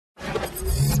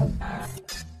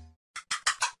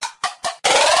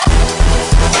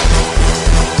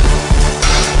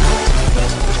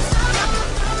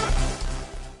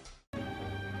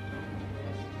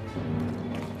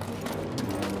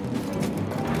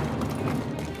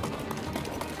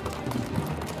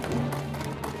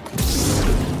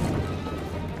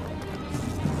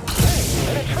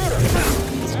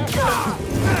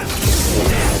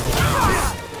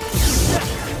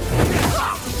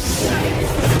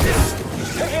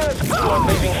I'm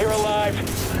leaving here alive.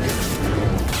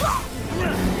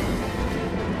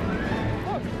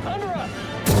 Look, under us.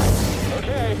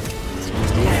 Okay.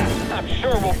 I'm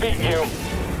sure we'll beat you.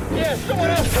 Yeah, someone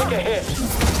else take a hit.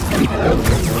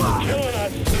 Killing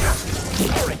us.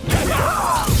 Hurry, catch up.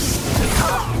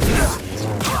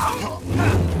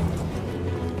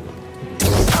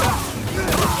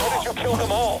 How did you kill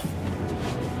them all?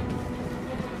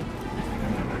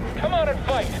 Come on and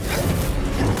fight.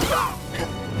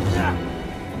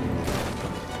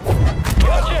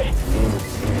 Gotcha!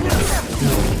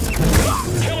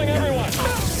 Killing everyone.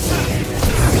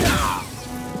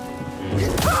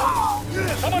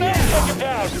 Someone else take him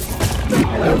down!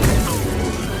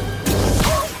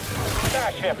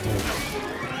 Smash him!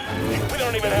 We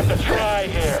don't even have to try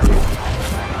here. I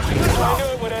knew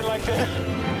it would end like this.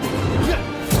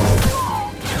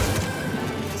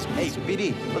 Hey,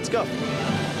 BD, let's go.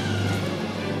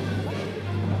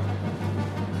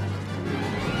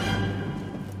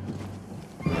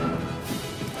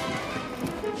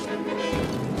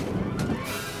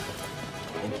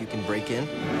 Think you can break in?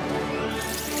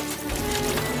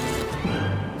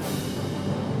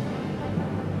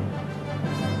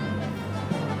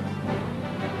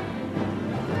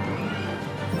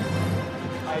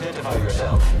 Identify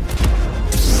yourself.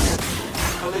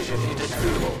 Collision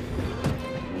indisputable.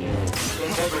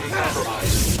 Integrity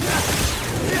compromised.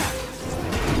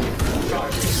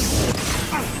 Charges.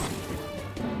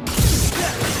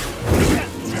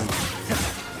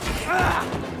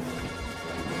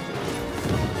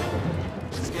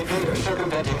 Invader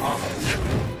circumventing offense.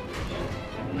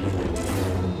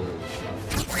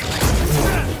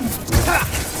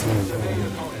 Survey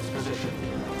opponent's position.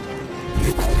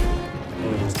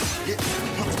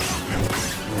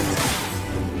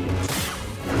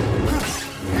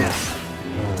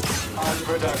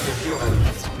 Unproductive human.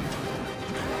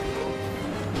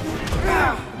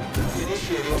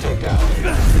 Initiating takedown.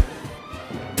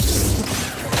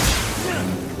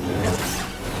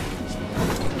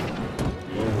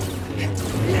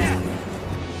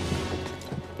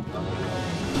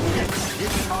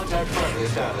 Contact firmly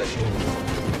established.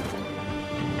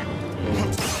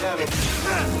 Damage.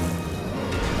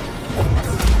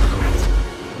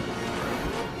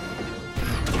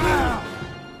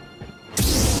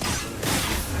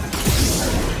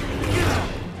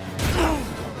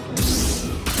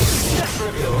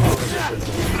 Trivial opposition.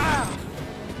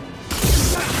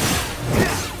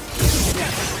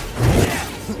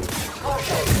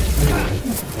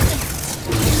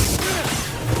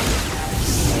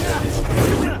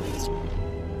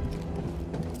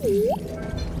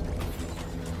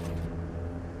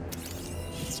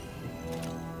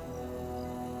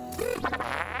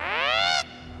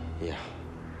 Yeah.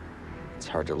 It's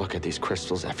hard to look at these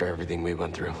crystals after everything we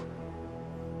went through.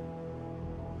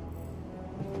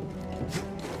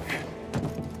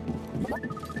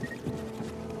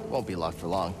 Won't be locked for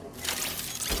long.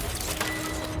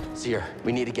 Seer,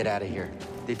 we need to get out of here.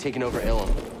 They've taken over Ilum.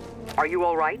 Are you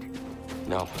all right?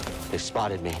 No, they've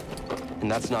spotted me. And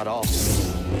that's not all.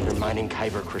 They're mining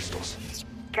Kyber crystals.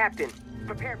 Captain,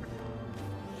 prepare for...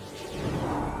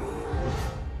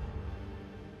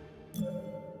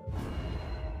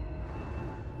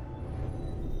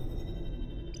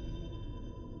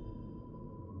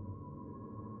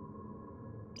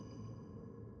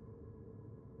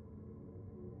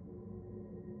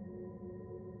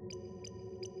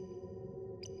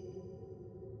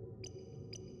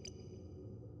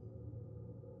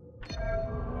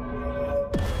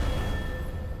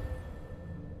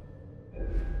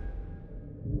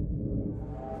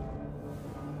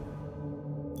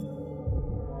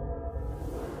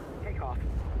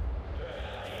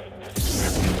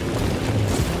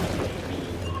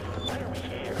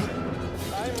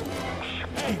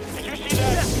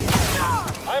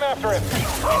 After him!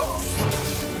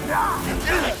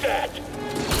 Like that!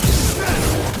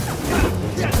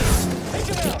 Take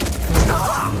him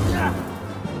out!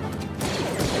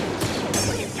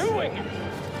 What are you doing?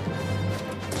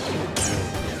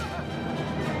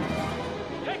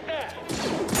 Take that!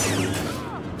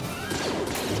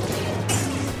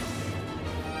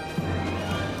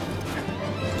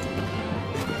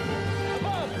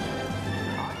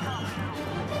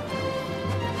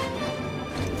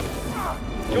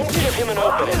 Don't give him an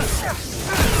opening.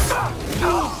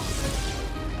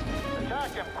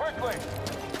 Attack him, quickly.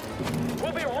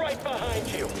 We'll be right behind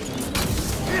you.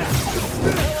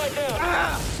 Lay down.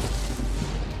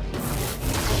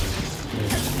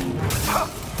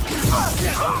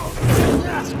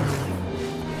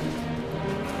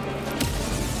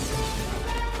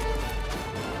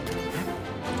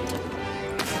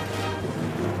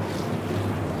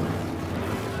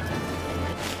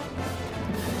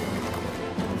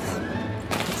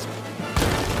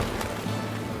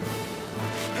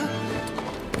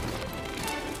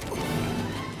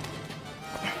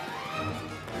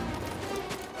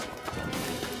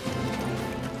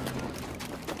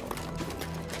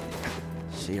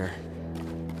 see her.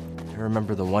 I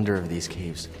remember the wonder of these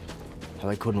caves. How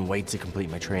I couldn't wait to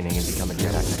complete my training and become a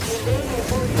Jedi.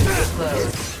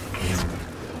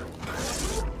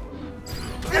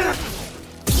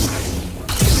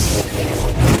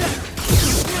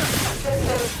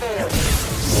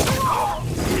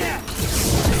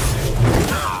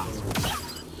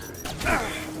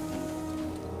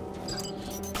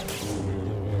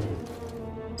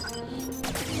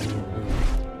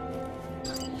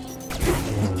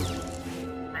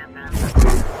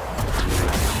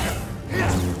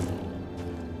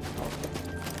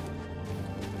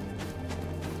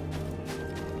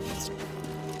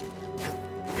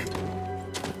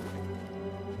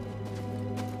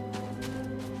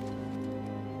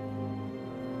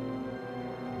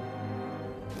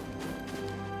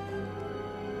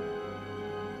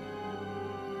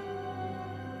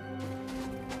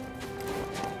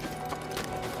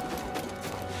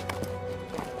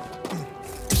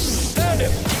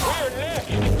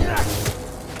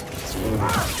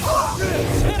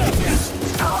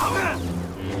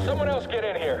 Someone else get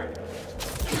in here.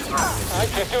 I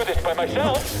can't do this by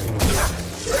myself.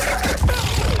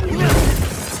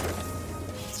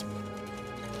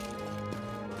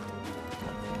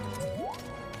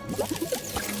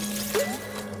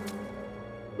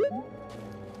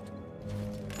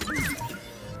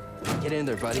 Get in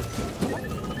there, buddy.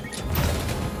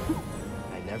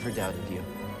 I never doubted you.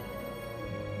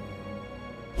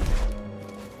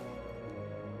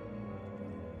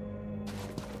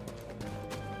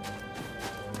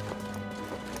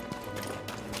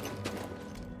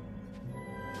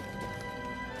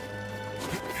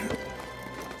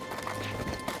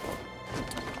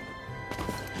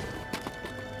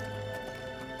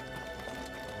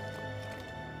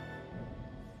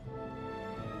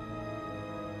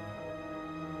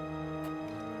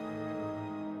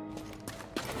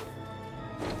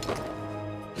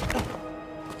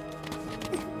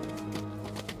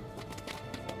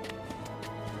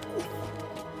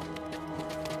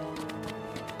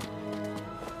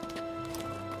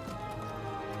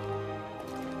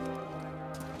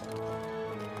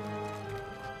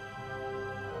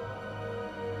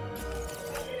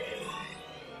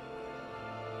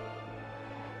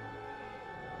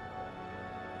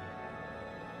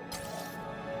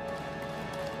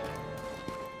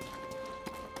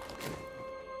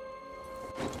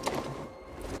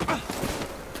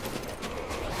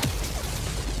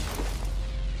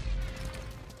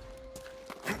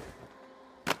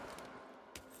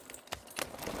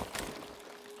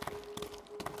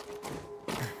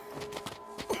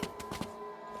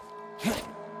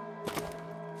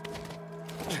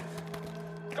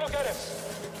 Go get him!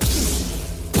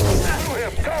 Through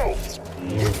him, go!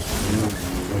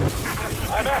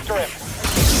 I'm after him!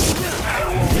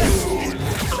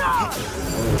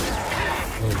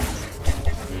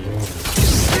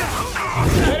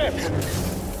 Get him!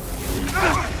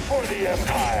 For the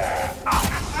Empire!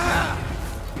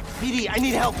 BD, I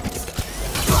need help!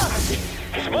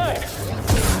 He's mine!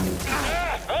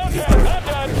 Okay, I'm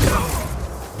done!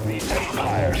 The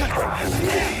Empire strengthens me.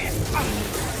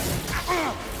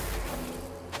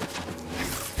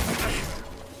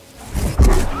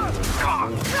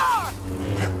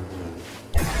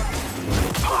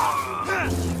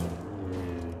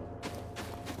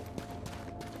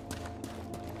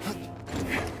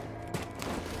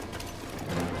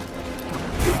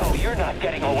 Oh, you're not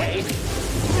getting away.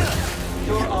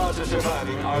 Your odds of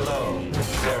surviving are low.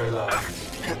 Very low.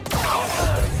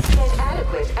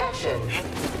 Inadequate action.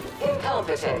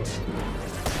 Incompetent.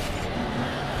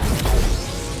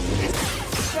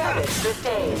 Damage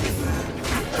sustained.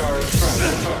 Charge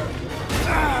confirmed.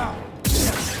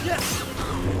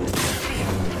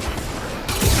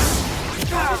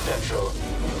 Essential.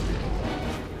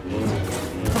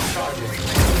 Charging.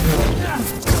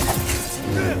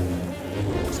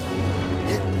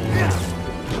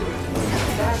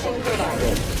 Bashing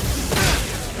provided.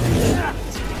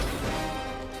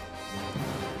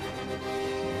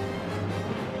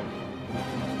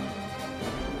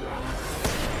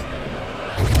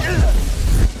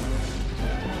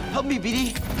 Help me, BD!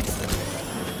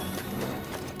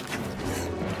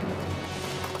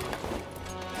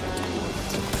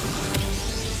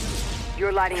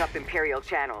 You're lighting up Imperial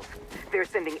channels. They're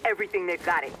sending everything they've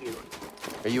got at you.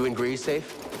 Are you in Grease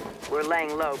safe? We're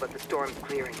laying low, but the storm's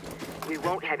clearing. We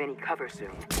won't have any cover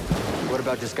soon. What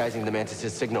about disguising the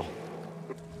Mantis' signal?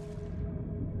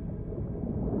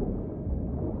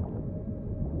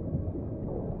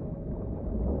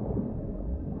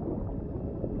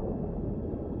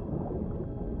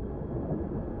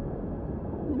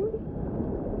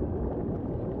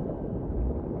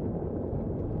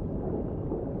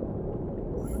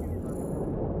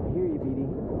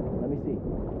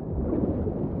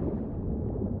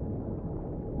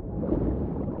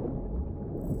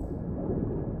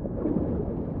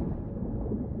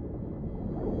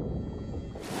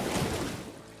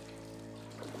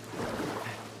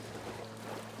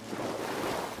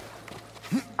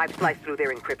 I've sliced through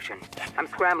their encryption. I'm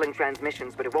scrambling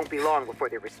transmissions, but it won't be long before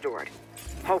they're restored.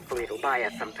 Hopefully it'll buy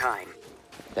us some time.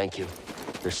 Thank you.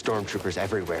 There's stormtroopers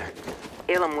everywhere.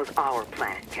 Ilum was our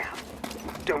planet, Cal.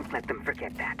 Don't let them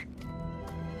forget that.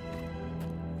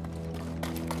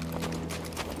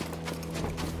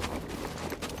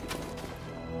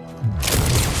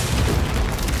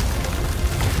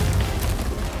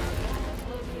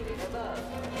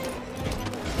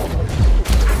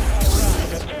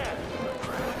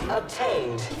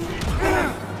 Obtained.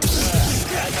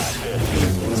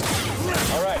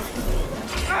 All right.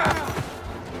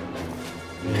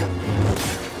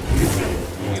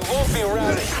 You won't be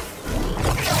routed.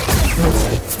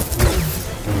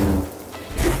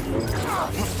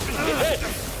 Get hit.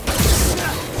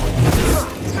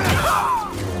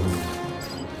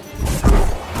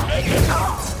 Make it.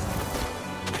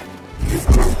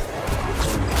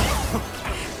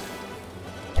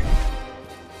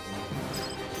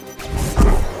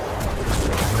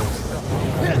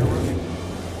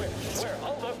 Where?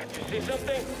 Oh, look. You see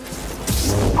something?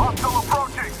 Hostile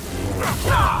approaching!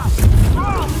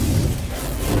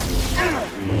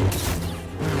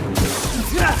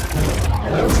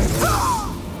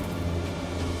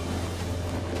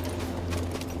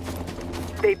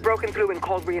 They've broken through and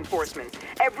called reinforcements.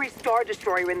 Every Star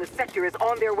Destroyer in the sector is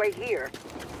on their way here.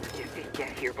 If they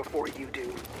get here before you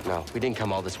do. No, we didn't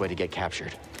come all this way to get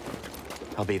captured.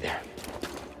 I'll be there.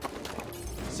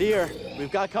 See her.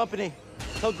 We've got company.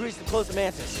 Tell Grease to close the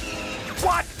mantis.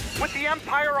 What? With the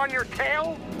Empire on your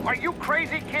tail? Are you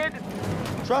crazy, kid?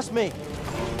 Trust me.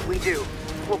 We do.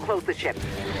 We'll close the ship.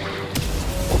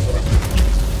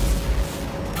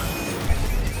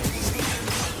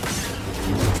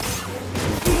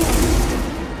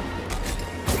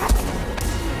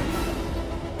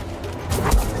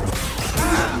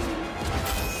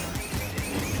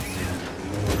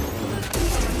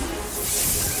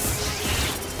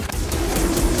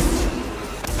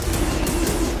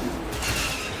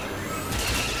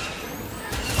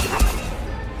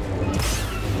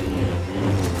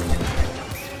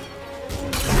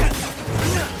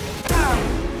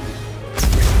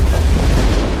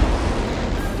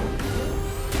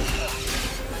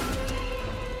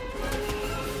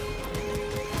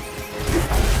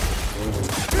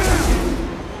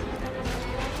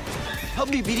 Help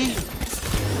me, BD.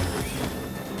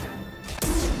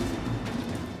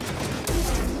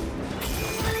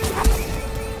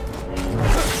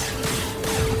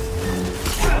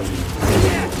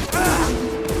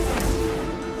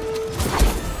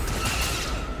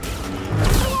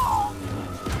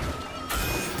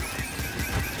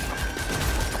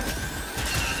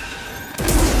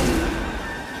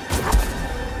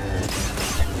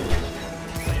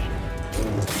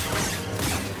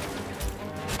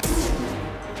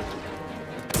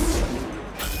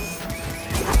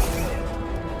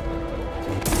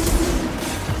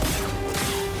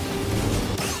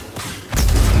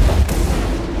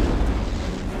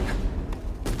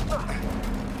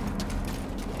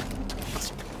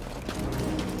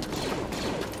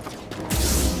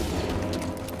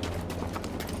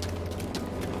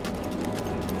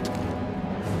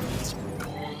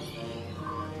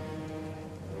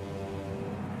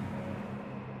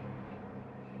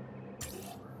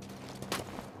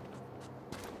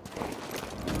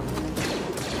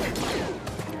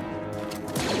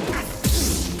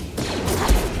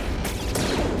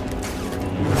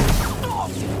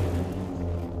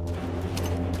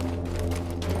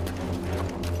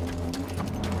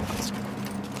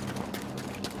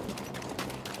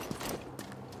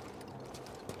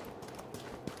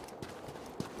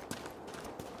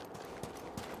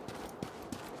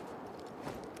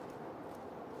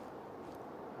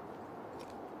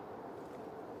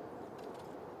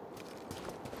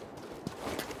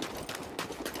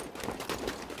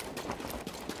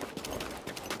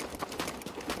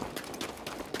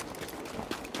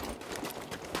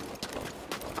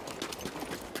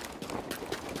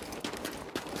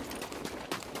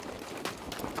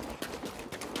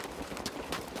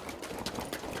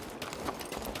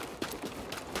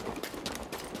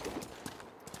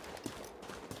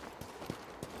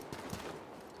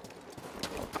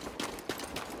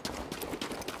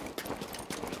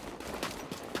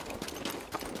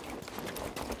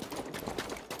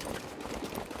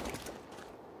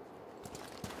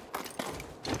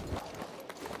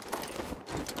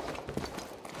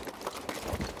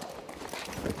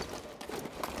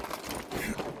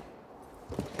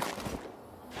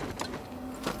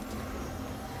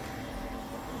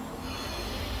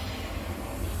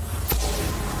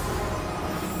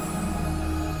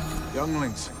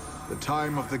 Younglings, The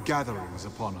time of the gathering is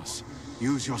upon us.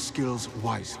 Use your skills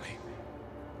wisely.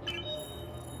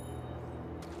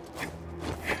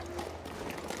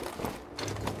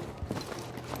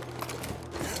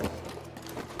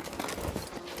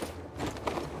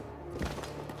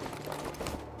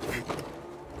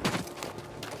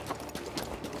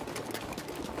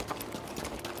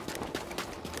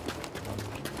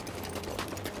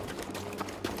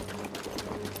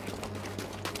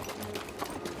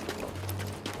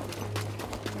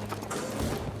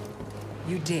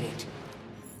 You did it.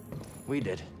 We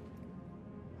did.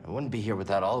 I wouldn't be here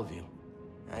without all of you.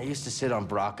 I used to sit on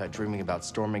Braca dreaming about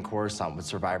storming Coruscant with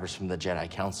survivors from the Jedi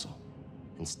Council.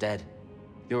 Instead,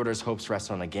 the Order's hopes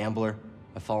rest on a gambler,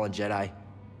 a fallen Jedi,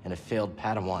 and a failed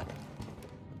Padawan.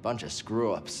 A bunch of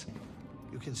screw-ups.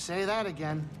 You can say that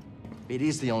again.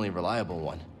 BD's the only reliable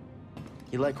one.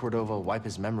 He let Cordova wipe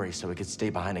his memory so he could stay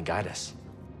behind and guide us.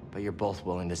 But you're both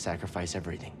willing to sacrifice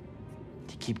everything.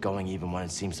 To keep going even when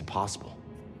it seems impossible.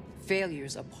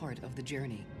 Failure's a part of the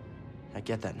journey. I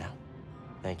get that now.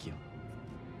 Thank you.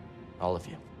 All of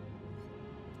you.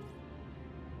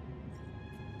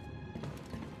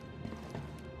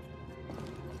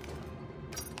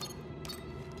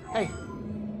 Hey,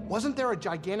 wasn't there a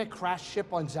gigantic crash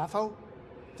ship on Zepho?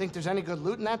 Think there's any good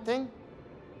loot in that thing?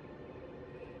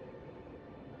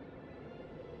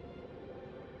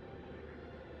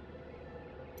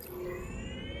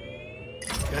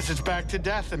 Guess it's back to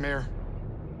Dathomir.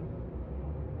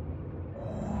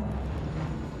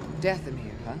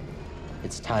 Dathomir, huh?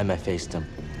 It's time I faced him.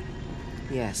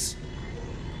 Yes.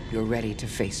 You're ready to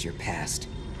face your past.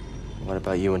 What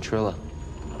about you and Trilla?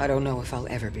 I don't know if I'll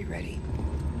ever be ready.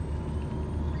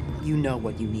 You know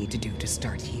what you need to do to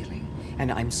start healing,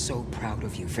 and I'm so proud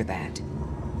of you for that.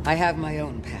 I have my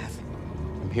own path.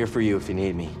 I'm here for you if you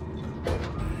need me.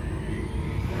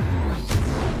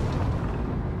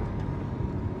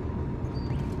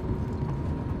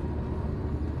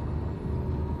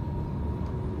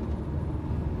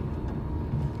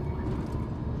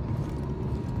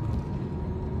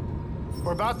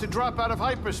 We're about to drop out of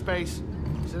hyperspace.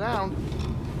 Sit down.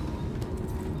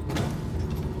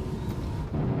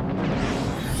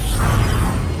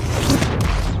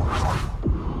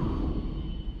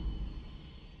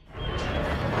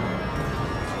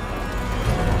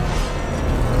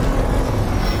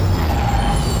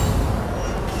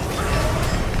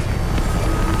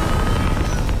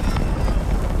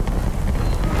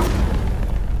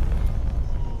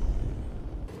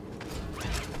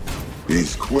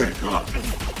 He's quick, huh?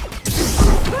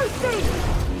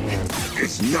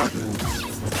 It's nothing.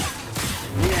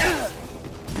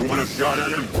 You want a shot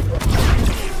at him?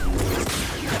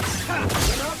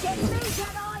 You're not getting me,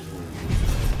 Jedi!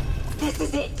 This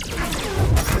is it!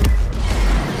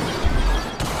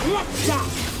 Let's go!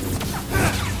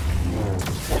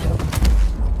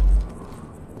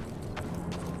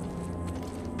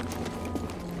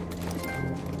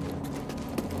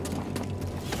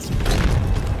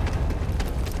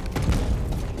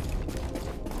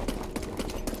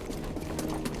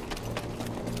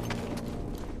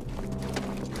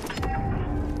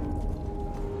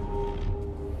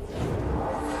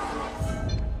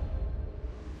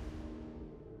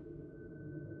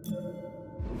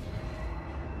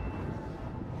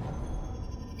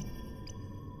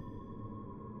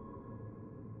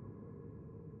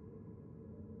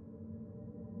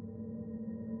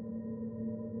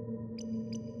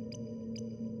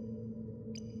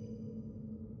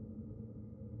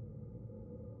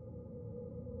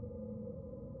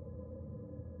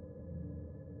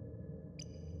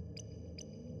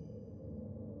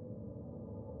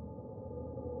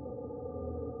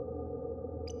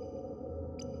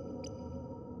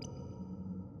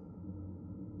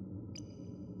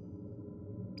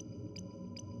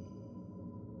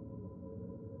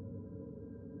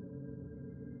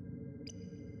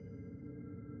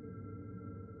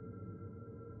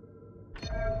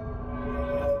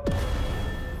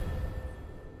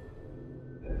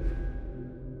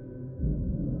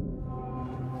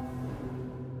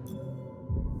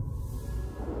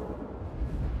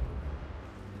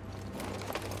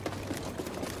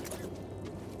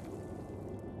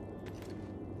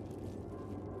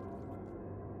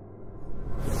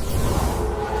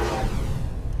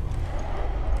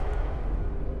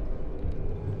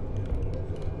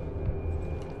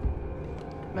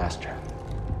 Master.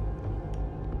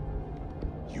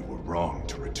 You were wrong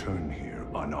to return here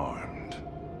unarmed.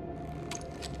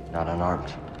 Not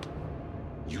unarmed.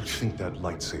 You think that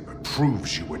lightsaber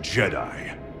proves you a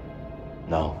Jedi?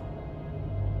 No.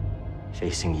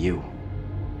 Facing you.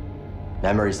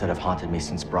 Memories that have haunted me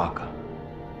since Braca.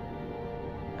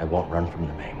 I won't run from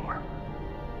them anymore.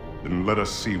 Then let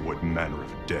us see what manner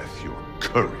of death your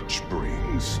courage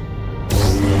brings.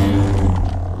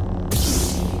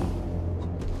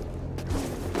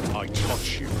 I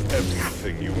taught you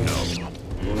everything you know.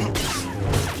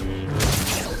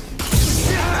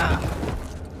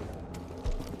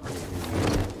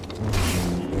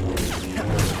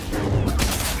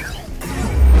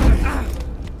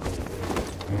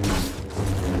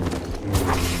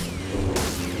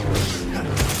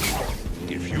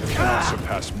 If you cannot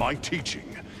surpass my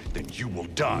teaching, then you will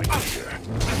die here.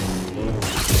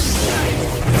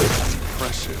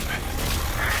 Impressive.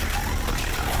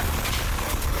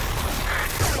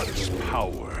 But is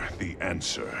power the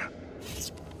answer?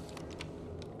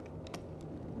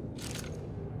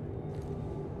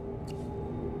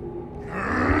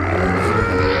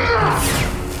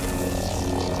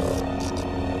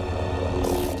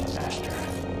 Master,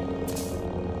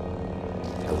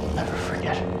 I will never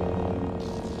forget.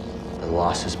 The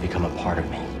loss has become a part of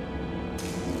me.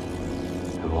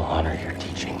 I will honor your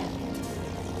teaching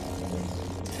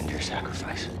and your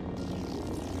sacrifice.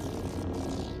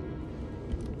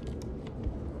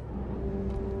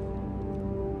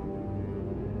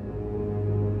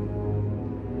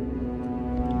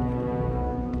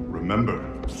 Remember,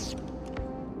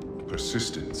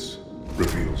 persistence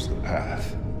reveals the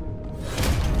path.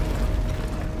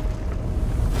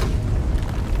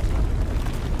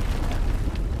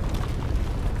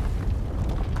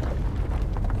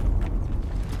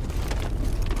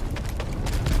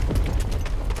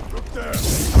 Look there!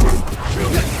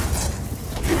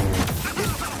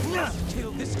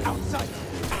 Kill this outside.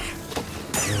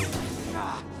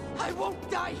 I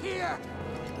won't die here.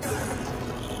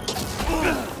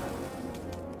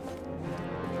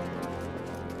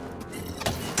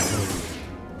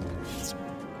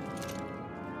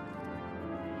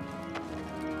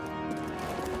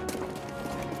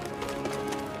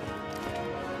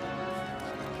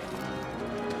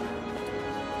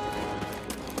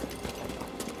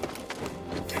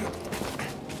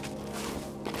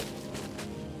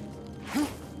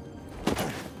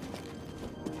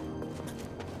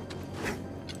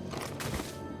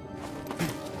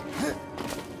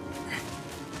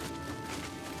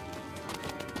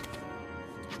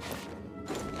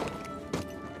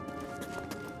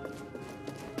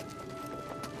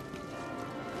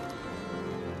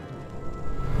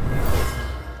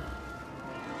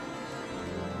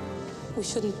 We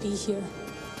shouldn't be here.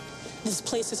 This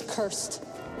place is cursed.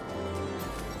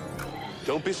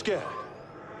 Don't be scared.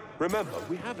 Remember,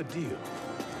 we have a deal.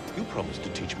 You promised to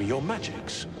teach me your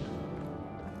magics.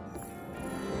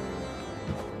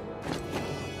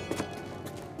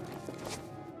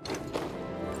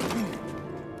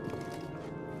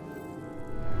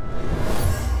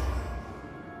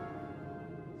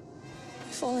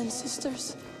 My fallen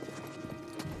sisters.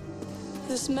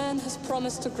 This man has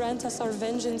promised to grant us our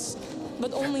vengeance,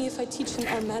 but only if I teach him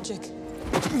our magic.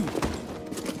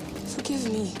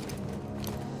 Forgive me.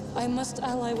 I must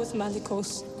ally with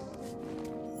Malicos.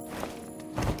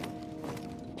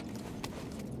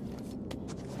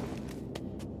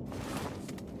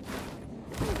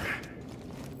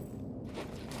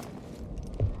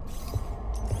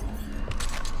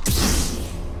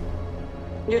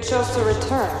 You chose to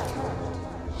return.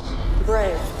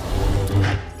 Brave,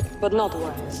 but not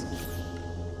wise.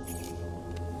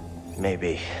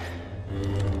 Maybe.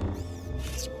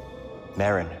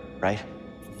 Marin, right?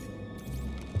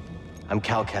 I'm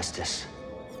Cal Kestis.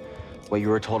 What you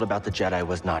were told about the Jedi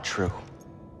was not true.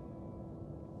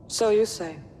 So you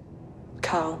say.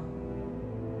 Cal.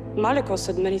 Malicos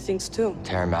said many things too.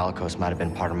 Taron Malicos might have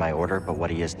been part of my order, but what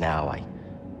he is now, I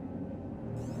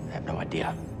have no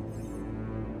idea.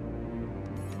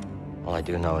 All I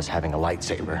do know is having a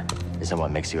lightsaber isn't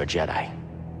what makes you a Jedi.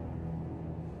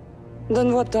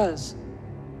 Then what does?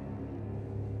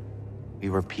 We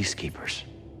were peacekeepers.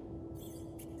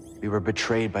 We were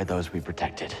betrayed by those we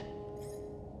protected.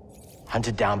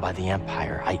 Hunted down by the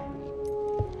Empire.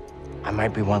 I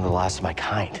might be one of the last of my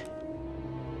kind.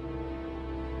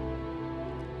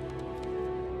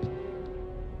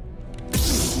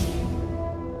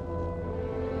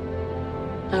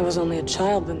 I was only a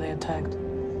child when they attacked.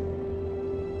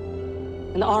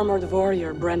 An armored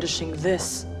warrior brandishing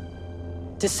this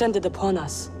descended upon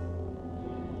us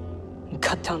and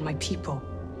cut down my people,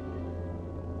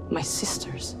 my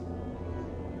sisters,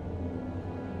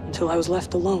 until I was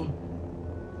left alone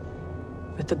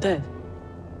with the dead.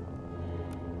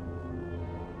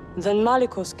 Then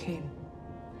Malicos came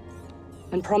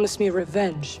and promised me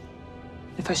revenge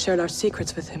if I shared our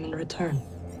secrets with him in return.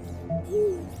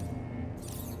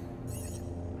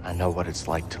 I know what it's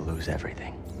like to lose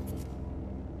everything.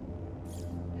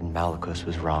 And Malicos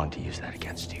was wrong to use that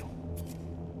against you.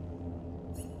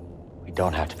 We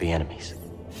don't have to be enemies.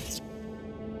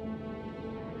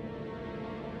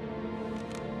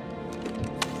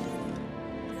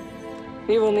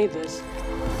 We will need this.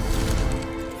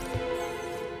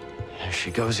 There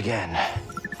she goes again.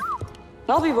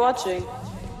 I'll be watching.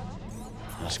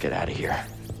 Let's get out of here.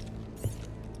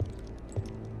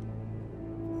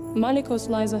 Malicos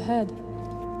lies ahead.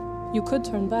 You could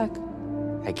turn back.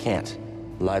 I can't.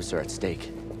 Lives are at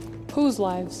stake. Whose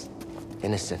lives?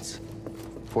 Innocents.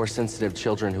 4 sensitive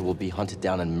children who will be hunted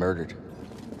down and murdered.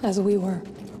 As we were.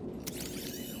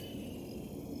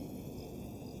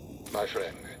 My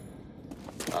friend,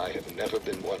 I have never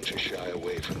been one to shy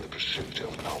away from the pursuit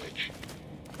of knowledge.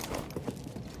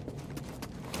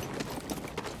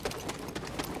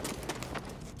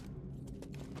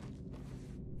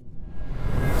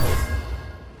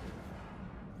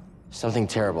 Something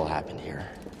terrible happened here.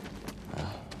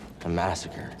 A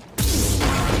massacre.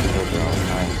 Killed their own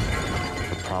kind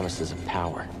for promises of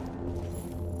power.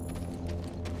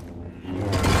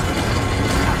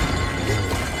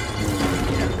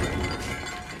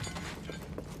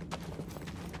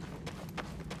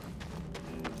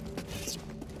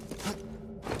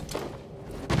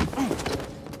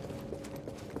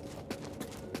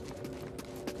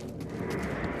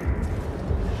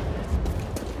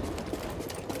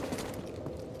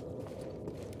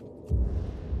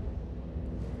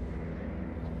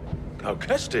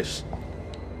 Kestis.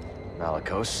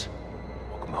 Malicos.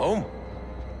 Welcome home.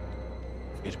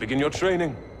 Here to begin your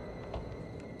training.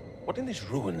 What in these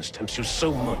ruins tempts you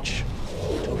so much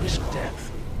to risk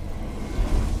death?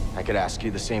 I could ask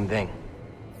you the same thing.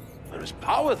 There is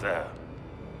power there.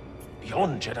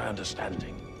 Beyond Jedi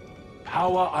understanding.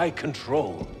 Power I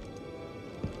control.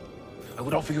 I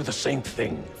would offer you the same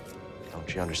thing.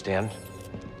 Don't you understand?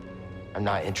 I'm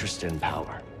not interested in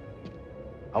power.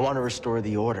 I want to restore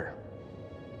the Order.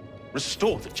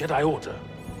 Restore the Jedi Order?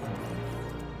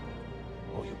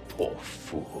 Oh, you poor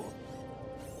fool.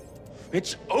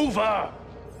 It's over!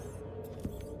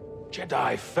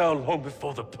 Jedi fell long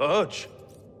before the purge.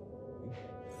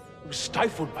 We were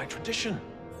stifled by tradition.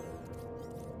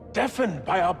 Deafened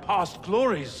by our past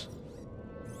glories.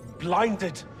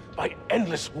 Blinded by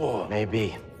endless war.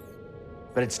 Maybe.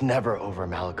 But it's never over,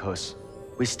 Malicos.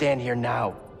 We stand here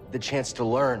now, the chance to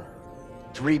learn.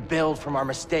 To rebuild from our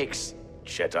mistakes.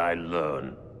 Jedi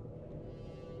learn.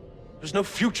 There's no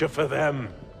future for them.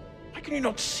 Why can you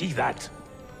not see that?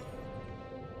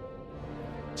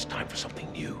 It's time for something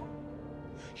new.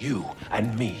 You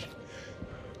and me.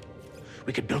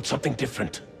 We could build something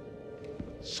different.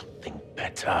 Something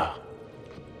better.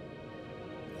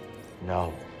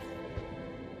 No.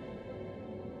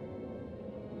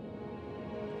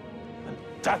 And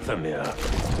Dathomir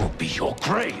will be your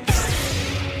grave.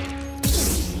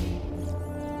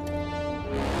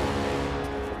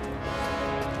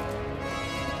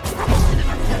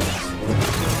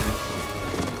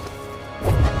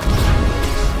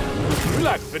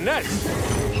 Like finesse.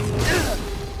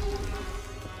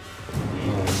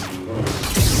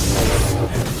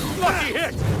 Lucky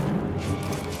hit.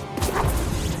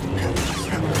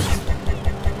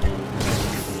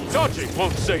 Dodging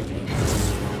won't save you.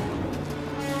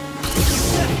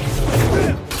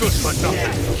 Good for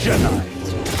nothing, Jedi.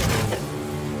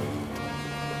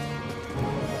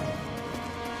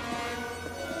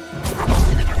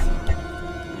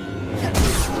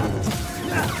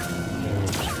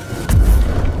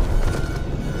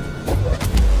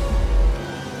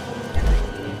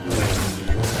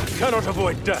 Cannot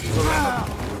avoid death forever.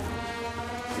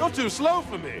 You're too slow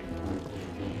for me.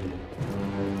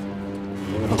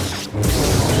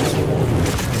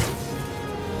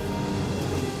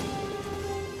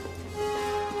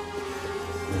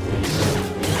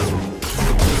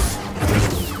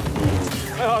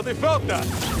 I hardly felt that.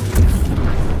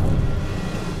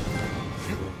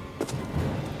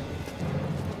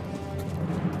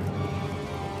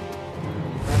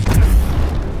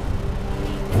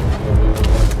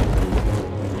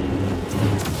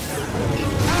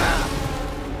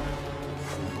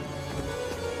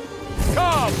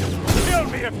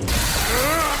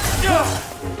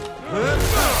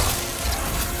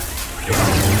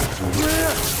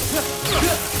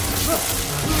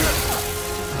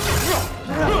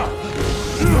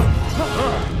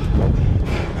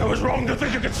 I was wrong to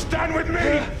think you could stand with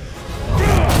me!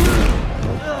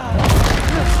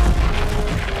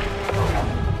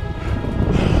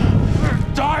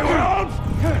 Die, World!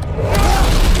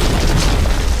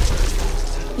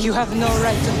 You have no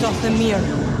right to Dathomir.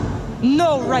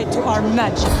 No right to our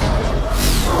magic.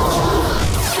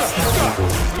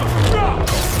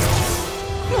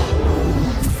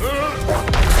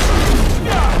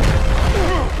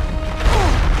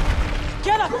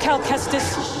 Get up, Cal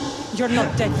Kestis! You're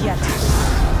not dead yet.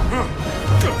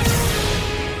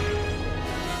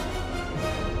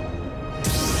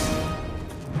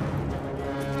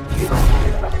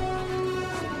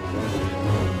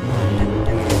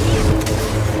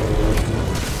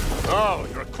 Oh,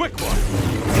 you're a quick one!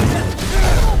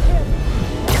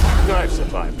 I've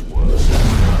survived worse.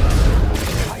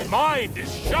 My mind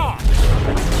is sharp!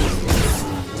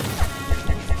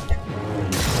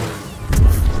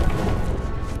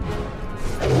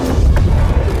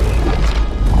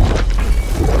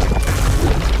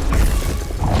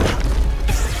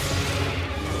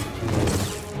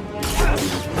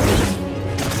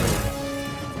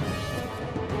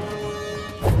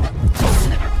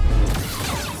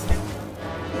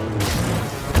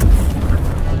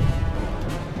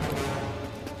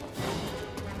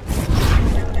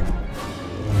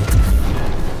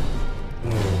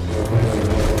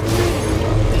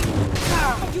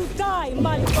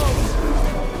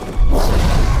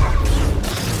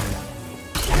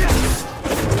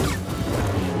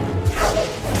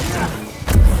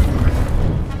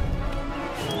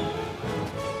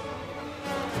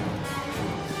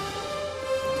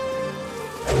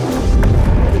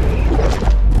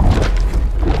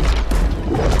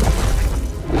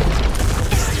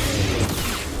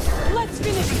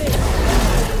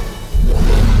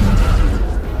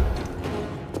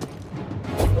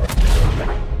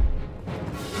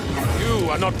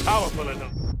 Not powerful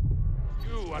enough.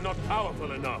 You are not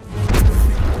powerful enough.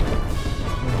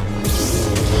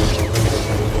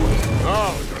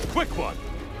 Oh, you're a quick one.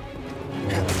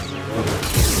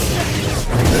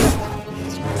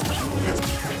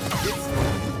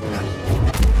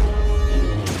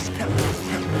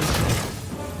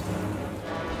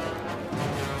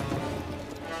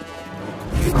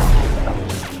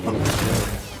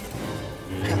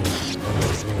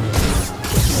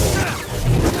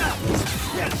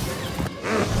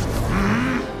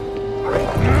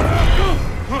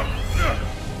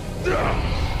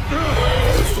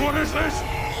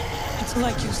 It's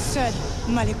like you said,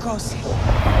 Malicos.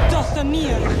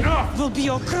 Dathomir will be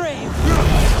your grave.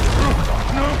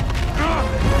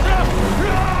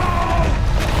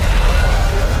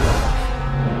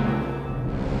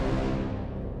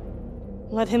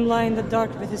 Let him lie in the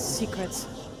dark with his secrets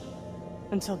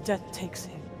until death takes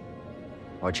him.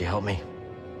 Why'd you help me?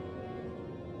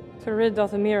 To rid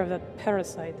Dathomir of that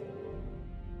parasite.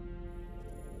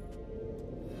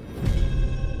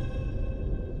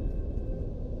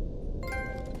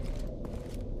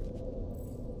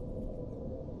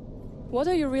 What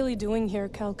are you really doing here,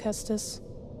 Cal Kestis?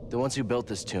 The ones who built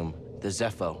this tomb, the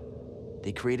Zepho,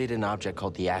 they created an object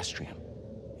called the Astrium.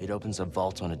 It opens a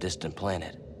vault on a distant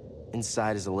planet.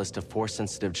 Inside is a list of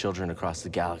Force-sensitive children across the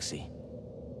galaxy.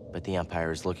 But the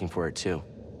Empire is looking for it too.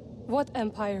 What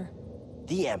Empire?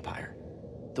 The Empire.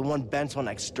 The one bent on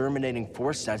exterminating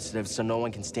Force-sensitives so no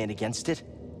one can stand against it?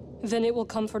 Then it will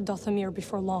come for Dathomir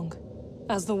before long,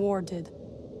 as the war did.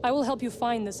 I will help you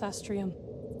find this Astrium.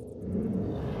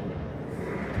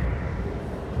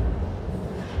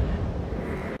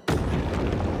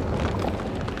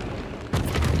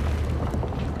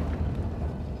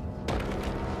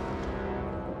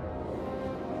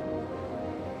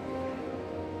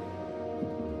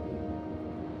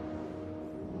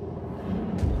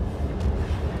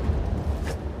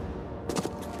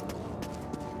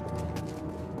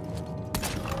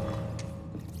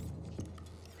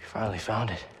 Finally found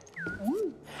it.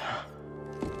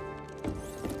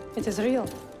 It is real.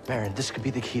 Baron, this could be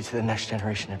the key to the next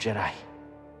generation of Jedi.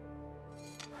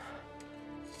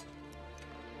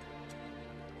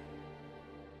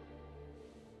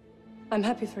 I'm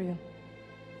happy for you.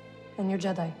 And your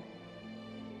Jedi.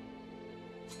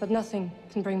 But nothing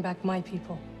can bring back my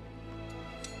people.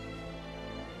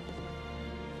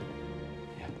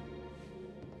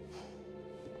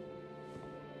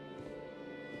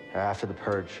 After the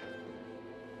purge,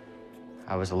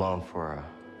 I was alone for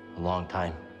a long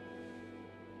time.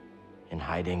 In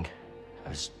hiding, I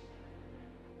was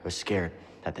scared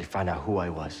that they'd find out who I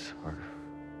was, or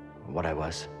what I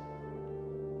was.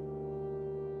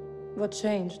 What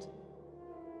changed?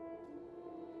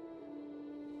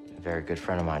 A very good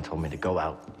friend of mine told me to go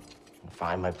out and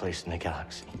find my place in the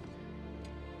galaxy.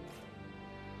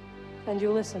 And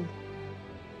you listened?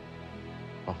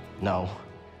 Well, no.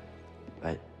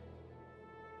 But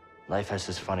life has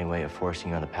this funny way of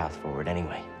forcing you on the path forward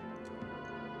anyway.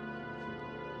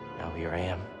 Now here I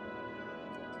am.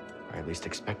 Or at least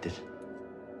expected.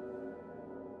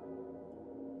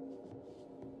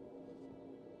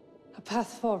 A path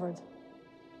forward.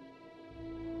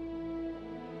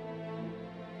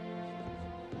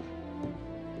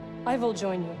 I will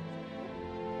join you.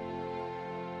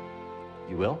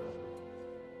 You will?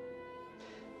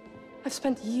 I've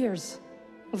spent years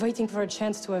waiting for a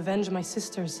chance to avenge my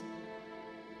sisters.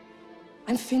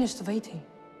 I'm finished waiting.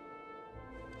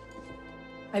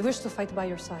 I wish to fight by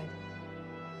your side.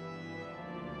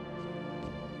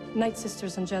 Night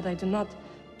Sisters and Jedi do not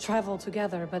travel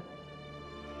together, but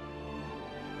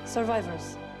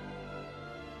survivors,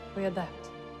 we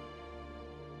adapt.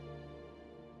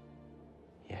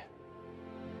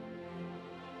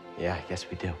 Yeah, I guess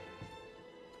we do.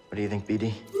 What do you think,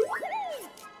 BD?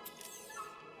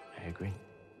 I agree.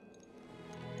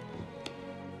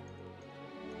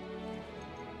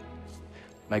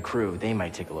 My crew, they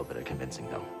might take a little bit of convincing,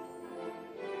 though.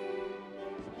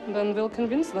 Then we'll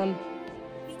convince them.